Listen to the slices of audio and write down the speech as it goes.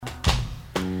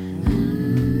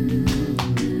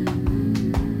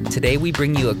Today we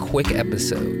bring you a quick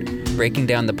episode breaking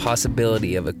down the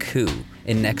possibility of a coup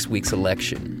in next week's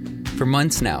election. For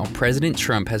months now, President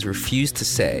Trump has refused to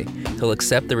say he'll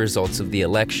accept the results of the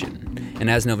election. And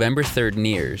as November 3rd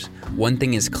nears, one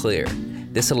thing is clear: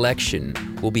 this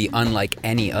election will be unlike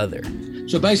any other.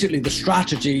 So basically, the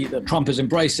strategy that Trump is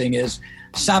embracing is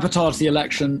sabotage the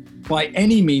election by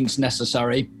any means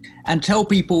necessary and tell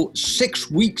people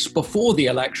 6 weeks before the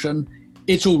election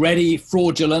it's already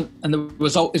fraudulent and the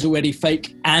result is already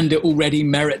fake and it already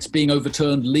merits being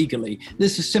overturned legally.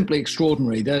 This is simply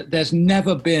extraordinary. There's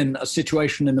never been a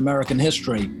situation in American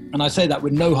history, and I say that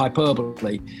with no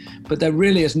hyperbole, but there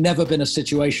really has never been a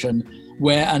situation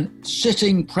where a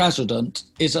sitting president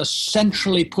is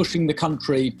essentially pushing the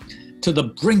country to the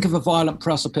brink of a violent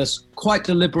precipice quite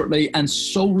deliberately and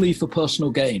solely for personal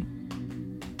gain.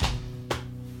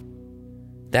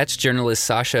 That's journalist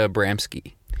Sasha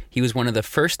Abramsky. He was one of the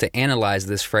first to analyze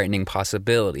this frightening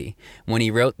possibility when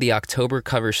he wrote the October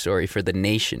cover story for The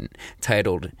Nation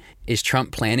titled, "Is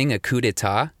Trump Planning a Coup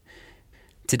d'etat?"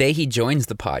 Today he joins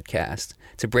the podcast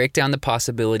to break down the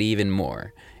possibility even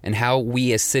more and how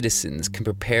we as citizens can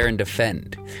prepare and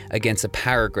defend against a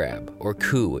power grab or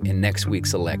coup in next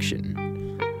week's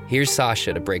election. Here's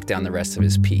Sasha to break down the rest of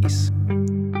his piece.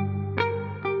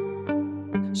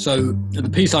 So the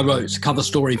piece I wrote is a cover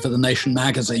story for The Nation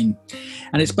magazine,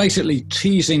 and it's basically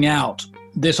teasing out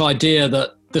this idea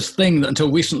that this thing that until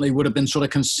recently would have been sort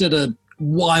of considered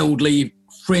wildly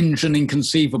fringe and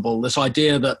inconceivable, this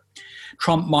idea that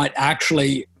Trump might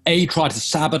actually, A, try to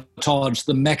sabotage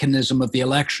the mechanism of the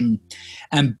election,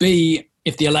 and B,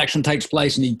 if the election takes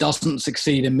place and he doesn't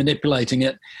succeed in manipulating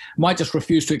it, might just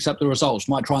refuse to accept the results,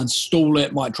 might try and stall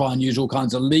it, might try and use all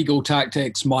kinds of legal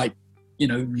tactics, might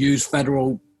use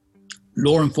federal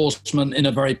law enforcement in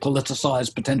a very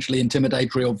politicized, potentially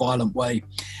intimidatory or violent way.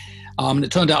 And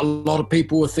it turned out a lot of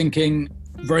people were thinking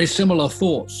very similar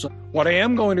thoughts. What I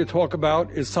am going to talk about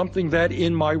is something that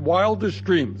in my wildest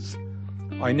dreams,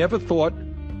 I never thought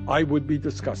I would be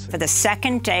discussing. For the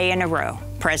second day in a row,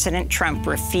 President Trump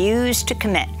refused to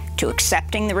commit to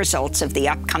accepting the results of the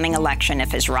upcoming election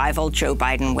if his rival Joe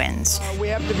Biden wins. We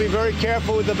have to be very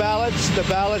careful with the ballots. The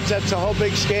ballots, that's a whole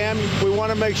big scam. We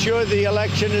want to make sure the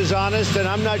election is honest, and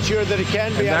I'm not sure that it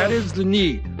can be. And that is the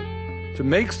need to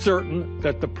make certain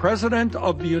that the President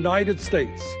of the United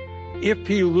States, if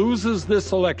he loses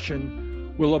this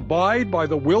election, will abide by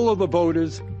the will of the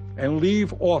voters and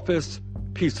leave office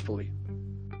peacefully.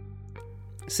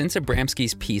 Since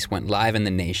Abramsky's piece went live in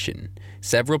The Nation,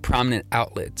 several prominent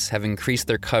outlets have increased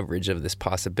their coverage of this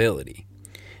possibility.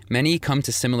 Many come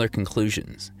to similar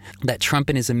conclusions, that Trump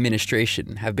and his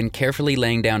administration have been carefully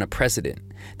laying down a precedent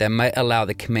that might allow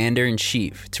the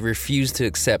commander-in-chief to refuse to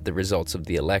accept the results of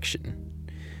the election.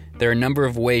 There are a number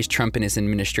of ways Trump and his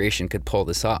administration could pull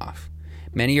this off.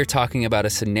 Many are talking about a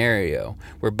scenario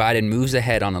where Biden moves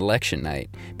ahead on election night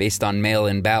based on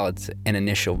mail-in ballots and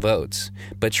initial votes,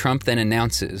 but Trump then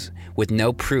announces, with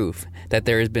no proof, that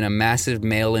there has been a massive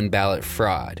mail-in ballot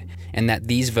fraud and that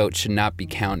these votes should not be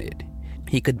counted.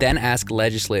 He could then ask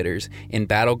legislators in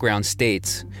battleground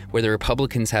states where the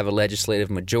Republicans have a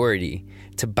legislative majority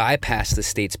to bypass the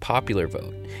state's popular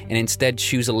vote and instead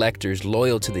choose electors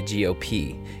loyal to the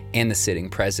GOP and the sitting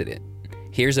president.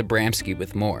 Here's Abramsky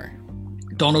with more.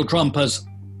 Donald Trump has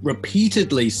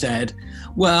repeatedly said,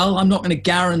 well, I'm not going to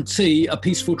guarantee a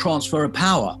peaceful transfer of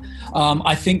power.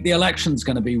 I think the election's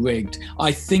going to be rigged.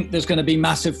 I think there's going to be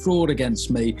massive fraud against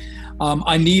me.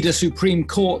 I need a Supreme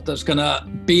Court that's going to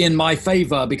be in my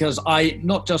favor because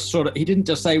he didn't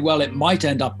just say, well, it might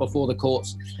end up before the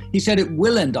courts. He said it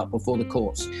will end up before the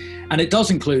courts. And it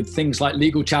does include things like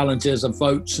legal challenges of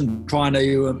votes and trying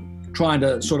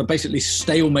to sort of basically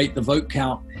stalemate the vote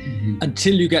count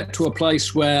until you get to a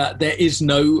place where there is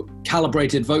no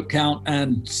calibrated vote count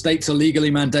and states are legally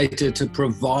mandated to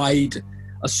provide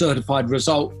a certified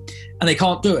result, and they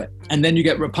can't do it. And then you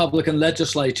get Republican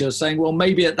legislatures saying, well,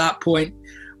 maybe at that point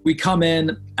we come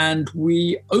in and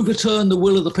we overturn the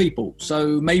will of the people.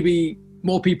 So maybe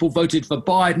more people voted for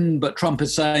Biden, but Trump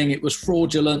is saying it was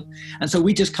fraudulent. And so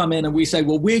we just come in and we say,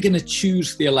 well, we're going to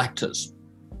choose the electors.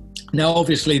 Now,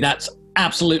 obviously, that's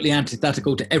absolutely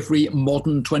antithetical to every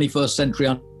modern 21st century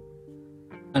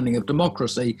understanding of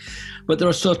democracy. But there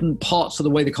are certain parts of the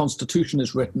way the Constitution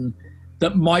is written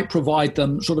that might provide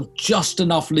them sort of just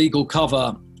enough legal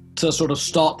cover to sort of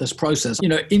start this process.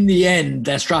 In the end,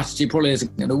 their strategy probably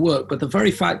isn't going to work. But the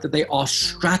very fact that they are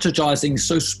strategizing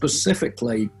so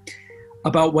specifically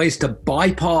about ways to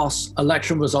bypass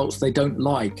election results they don't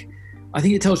like, I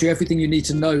think it tells you everything you need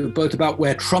to know, both about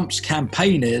where Trump's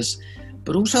campaign is,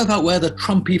 but also about where the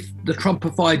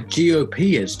Trumpified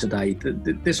GOP is today.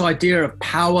 This idea of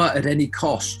power at any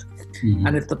cost. Mm-hmm.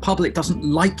 And if the public doesn't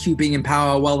like you being in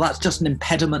power, well, that's just an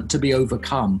impediment to be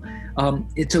overcome.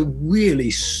 It's a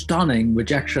really stunning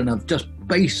rejection of just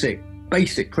basic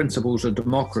principles of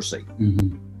democracy.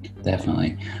 Mm-hmm.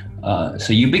 Definitely.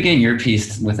 So you begin your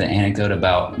piece with an anecdote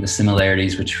about the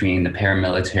similarities between the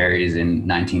paramilitaries in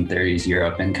 1930s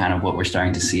Europe and kind of what we're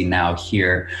starting to see now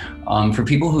here. For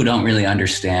people who don't really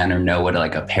understand or know what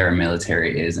like a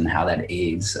paramilitary is and how that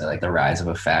aids like the rise of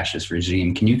a fascist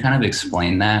regime, can you kind of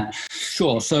explain that?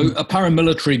 Sure. So a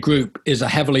paramilitary group is a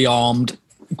heavily armed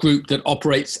group that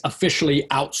operates officially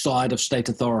outside of state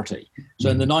authority. So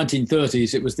in the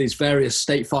 1930s, it was these various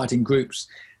state fighting groups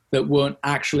that weren't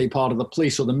actually part of the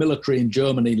police or the military in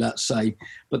Germany, let's say,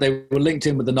 but they were linked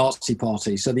in with the Nazi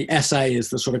party. So the SA is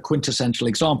the sort of quintessential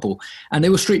example. And they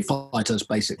were street fighters,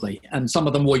 basically. And some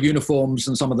of them wore uniforms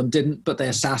and some of them didn't, but they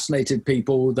assassinated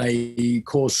people. They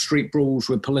caused street brawls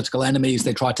with political enemies.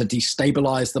 They tried to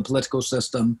destabilize the political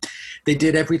system. They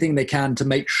did everything they can to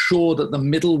make sure that the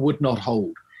middle would not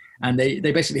hold. And they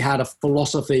basically had a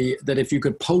philosophy that if you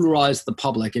could polarize the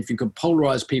public, if you could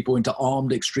polarize people into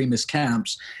armed extremist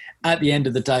camps, at the end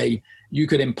of the day, you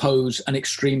could impose an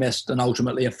extremist and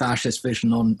ultimately a fascist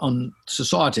vision on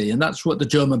society. And that's what the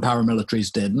German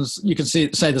paramilitaries did. And you can say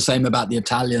the same about the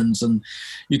Italians. And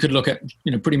you could look at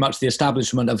pretty much the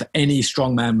establishment of any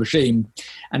strongman regime.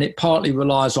 And it partly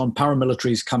relies on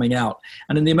paramilitaries coming out.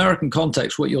 And in the American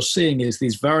context, what you're seeing is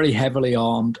these very heavily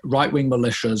armed right-wing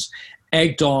militias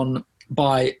egged on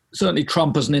by certainly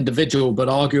Trump as an individual, but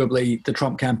arguably the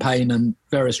Trump campaign and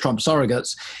various Trump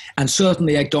surrogates, and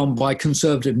certainly egged on by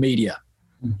conservative media.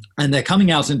 And they're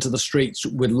coming out into the streets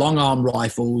with long-arm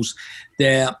rifles.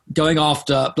 They're going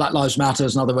after Black Lives Matter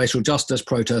and other racial justice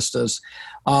protesters.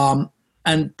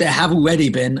 And there have already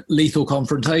been lethal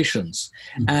confrontations.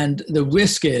 And the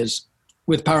risk is,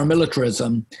 with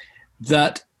paramilitarism,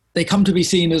 that they come to be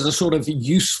seen as a sort of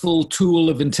useful tool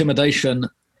of intimidation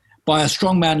by a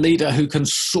strongman leader who can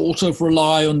sort of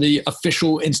rely on the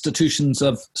official institutions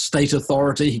of state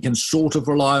authority. He can sort of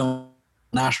rely on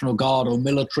National Guard or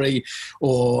military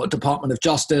or Department of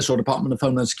Justice or Department of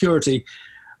Homeland Security.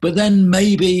 But then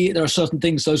maybe there are certain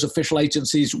things those official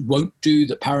agencies won't do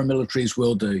that paramilitaries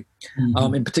will do,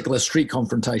 in particular street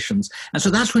confrontations. And so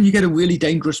that's when you get a really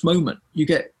dangerous moment. You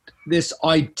get this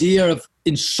idea of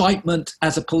incitement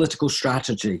as a political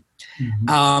strategy.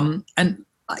 And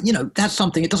that's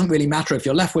something, it doesn't really matter if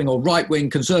you're left-wing or right-wing,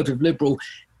 conservative, liberal.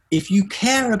 If you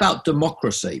care about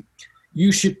democracy,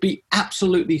 you should be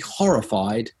absolutely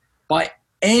horrified by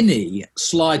any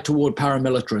slide toward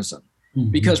paramilitarism,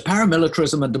 because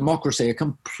paramilitarism and democracy are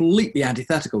completely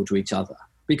antithetical to each other,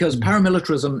 because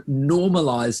paramilitarism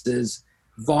normalizes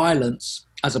violence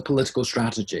as a political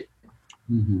strategy.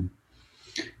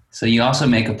 So you also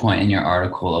make a point in your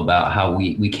article about how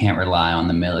we can't rely on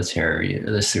the military,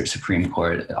 the Supreme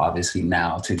Court, obviously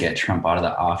now, to get Trump out of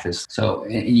the office. So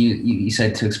you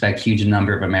said to expect huge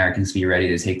number of Americans to be ready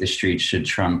to take the streets should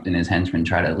Trump and his henchmen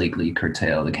try to legally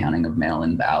curtail the counting of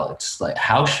mail-in ballots. Like,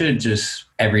 how should just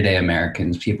everyday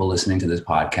Americans, people listening to this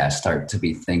podcast, start to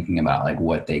be thinking about like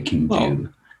what they can do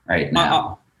right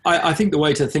now? I think the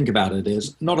way to think about it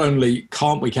is not only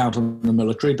can't we count on the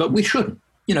military, but we shouldn't.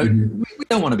 We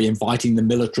don't want to be inviting the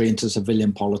military into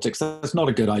civilian politics. That's not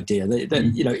a good idea.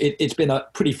 It's been a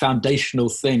pretty foundational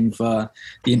thing for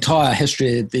the entire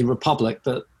history of the Republic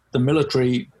that the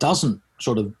military doesn't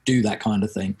sort of do that kind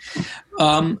of thing.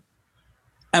 And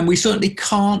we certainly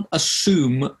can't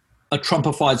assume a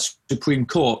Trumpified Supreme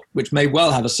Court, which may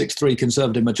well have a 6-3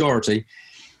 conservative majority.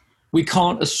 We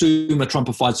can't assume a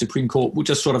Trumpified Supreme Court will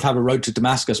just sort of have a road to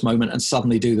Damascus moment and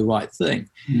suddenly do the right thing.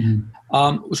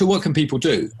 So what can people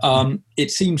do?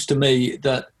 It seems to me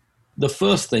that the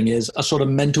first thing is a sort of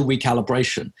mental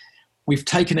recalibration. We've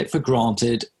taken it for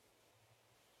granted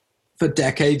for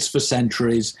decades, for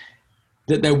centuries,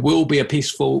 that there will be a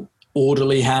peaceful,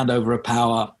 orderly handover of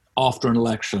power after an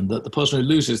election, that the person who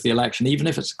loses the election, even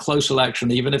if it's a close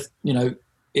election, even if,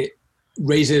 it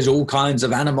raises all kinds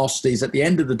of animosities, at the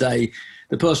end of the day,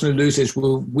 the person who loses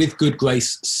will, with good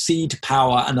grace, cede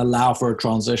power and allow for a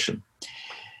transition.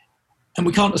 And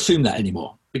we can't assume that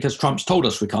anymore because Trump's told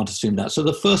us we can't assume that. So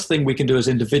the first thing we can do as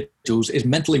individuals is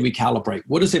mentally recalibrate.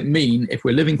 What does it mean if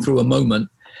we're living through a moment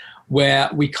where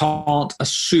we can't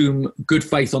assume good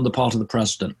faith on the part of the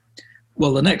president?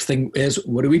 Well, the next thing is,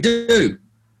 what do we do?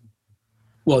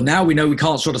 Well, now we know we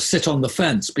can't sort of sit on the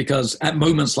fence, because at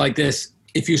moments like this,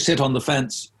 if you sit on the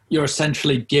fence, you're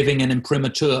essentially giving an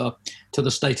imprimatur to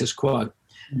the status quo.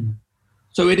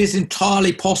 So it is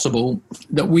entirely possible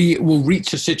that we will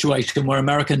reach a situation where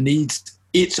America needs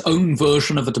its own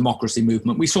version of a democracy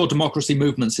movement. We saw democracy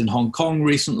movements in Hong Kong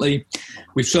recently.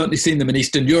 We've certainly seen them in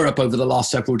Eastern Europe over the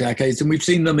last several decades, and we've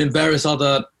seen them in various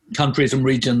other countries and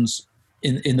regions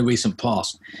in the recent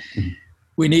past.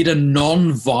 We need a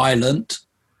non-violent,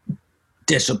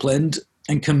 disciplined,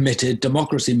 and committed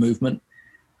democracy movement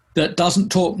that doesn't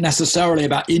talk necessarily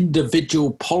about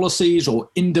individual policies or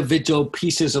individual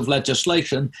pieces of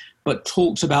legislation, but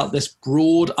talks about this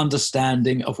broad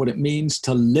understanding of what it means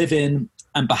to live in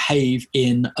and behave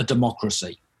in a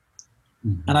democracy.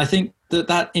 Mm-hmm. And I think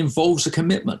that involves a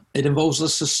commitment. It involves a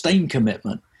sustained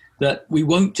commitment that we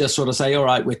won't just sort of say, all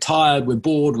right, we're tired, we're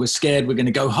bored, we're scared, we're going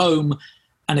to go home.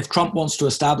 And if Trump wants to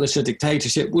establish a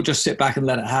dictatorship, we'll just sit back and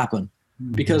let it happen.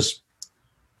 Mm-hmm. Because,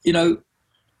 you know,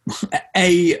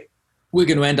 we're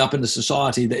going to end up in a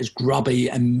society that is grubby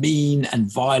and mean and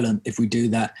violent if we do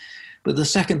that. But the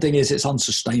second thing is it's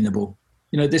unsustainable.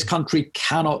 You know, this country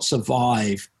cannot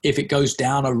survive if it goes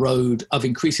down a road of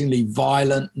increasingly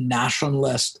violent,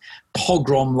 nationalist,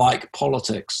 pogrom-like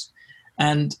politics.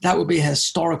 And that would be a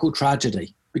historical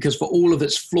tragedy because for all of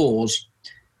its flaws,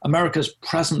 America's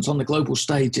presence on the global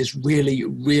stage is really,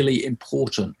 really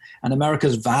important. And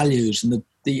America's values and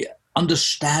the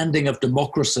understanding of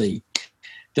democracy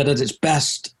that at its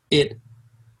best it,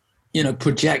 you know,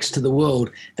 projects to the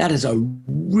world, that is a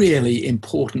really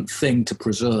important thing to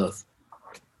preserve.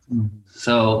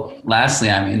 So lastly,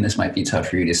 I mean, this might be tough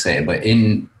for you to say, but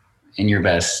in your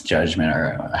best judgment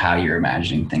or how you're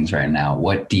imagining things right now,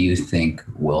 what do you think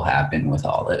will happen with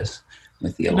all this,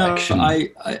 with the election? No,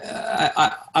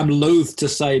 I'm loath to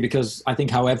say because I think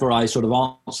however I sort of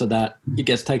answer that, it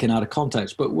gets taken out of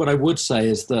context. But what I would say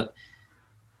is that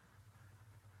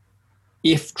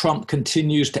if Trump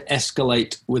continues to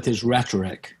escalate with his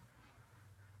rhetoric,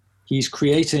 he's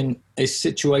creating a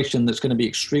situation that's going to be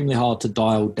extremely hard to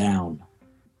dial down.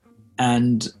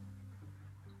 And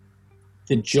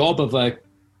the job of a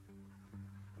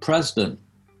president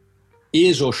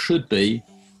is or should be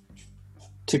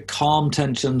to calm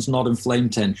tensions, not inflame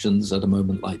tensions at a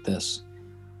moment like this.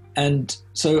 And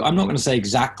so I'm not going to say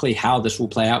exactly how this will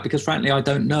play out because frankly, I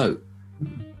don't know.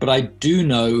 But I do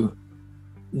know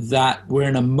that we're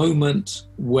in a moment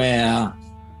where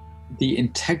the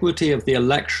integrity of the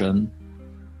election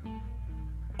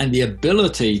and the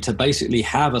ability to basically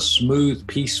have a smooth,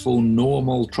 peaceful,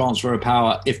 normal transfer of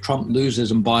power if Trump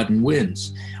loses and Biden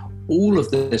wins, all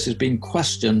of this is being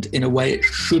questioned in a way it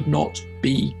should not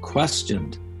be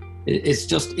questioned. It's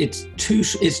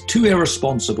too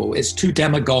irresponsible. It's too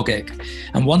demagogic.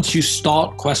 And once you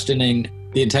start questioning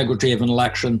the integrity of an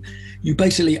election, you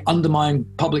basically undermine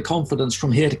public confidence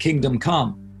from here to kingdom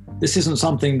come. This isn't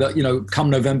something that, you know, come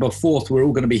November 4th, we're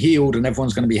all going to be healed and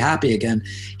everyone's going to be happy again.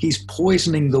 He's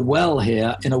poisoning the well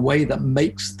here in a way that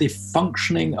makes the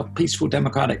functioning of peaceful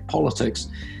democratic politics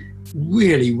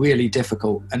really, really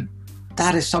difficult. And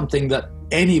that is something that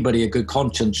anybody of good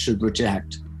conscience should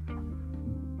reject.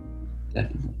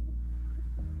 Definitely.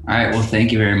 All right. Well,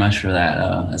 thank you very much for that.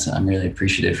 I'm really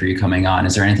appreciative for you coming on.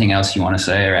 Is there anything else you want to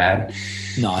say or add?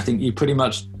 No, I think you pretty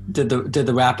much did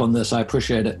the wrap on this. I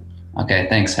appreciate it. Okay.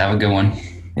 Thanks. Have a good one.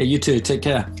 Hey, you too. Take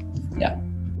care. Yeah.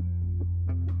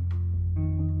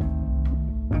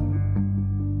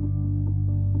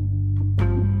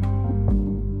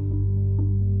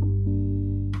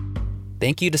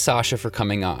 Thank you to Sasha for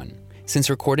coming on. Since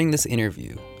recording this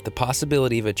interview, the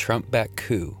possibility of a Trump-backed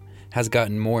coup has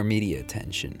gotten more media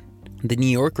attention. The New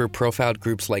Yorker profiled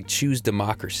groups like Choose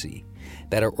Democracy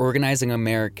that are organizing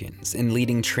Americans and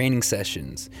leading training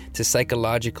sessions to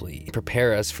psychologically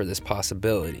prepare us for this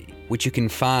possibility, which you can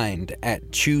find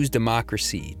at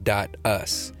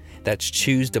choosedemocracy.us. That's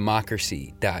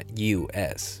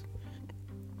choosedemocracy.us.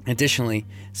 Additionally,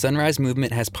 Sunrise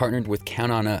Movement has partnered with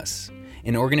Count on Us,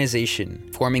 an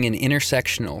organization forming an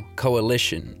intersectional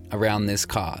coalition around this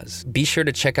cause. Be sure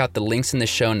to check out the links in the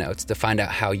show notes to find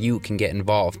out how you can get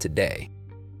involved today.